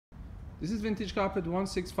This is Vintage Carpet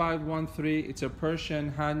 16513. It's a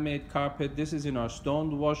Persian handmade carpet. This is in our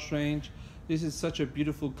stoned wash range. This is such a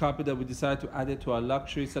beautiful carpet that we decided to add it to our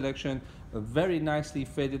luxury selection. Very nicely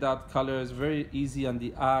faded out colors, very easy on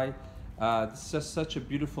the eye. It's just such a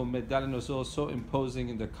beautiful medallion as well, so imposing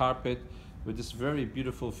in the carpet with this very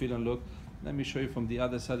beautiful feel and look. Let me show you from the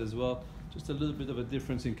other side as well. Just a little bit of a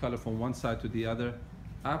difference in color from one side to the other.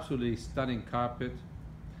 Absolutely stunning carpet.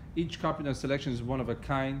 Each carpet in our selection is one of a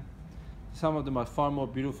kind. Some of them are far more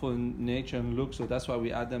beautiful in nature and look, so that's why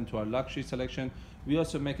we add them to our luxury selection. We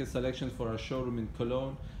also make a selection for our showroom in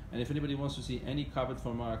Cologne, and if anybody wants to see any carpet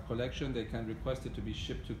from our collection, they can request it to be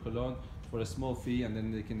shipped to Cologne for a small fee, and then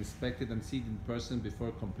they can inspect it and see it in person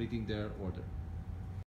before completing their order.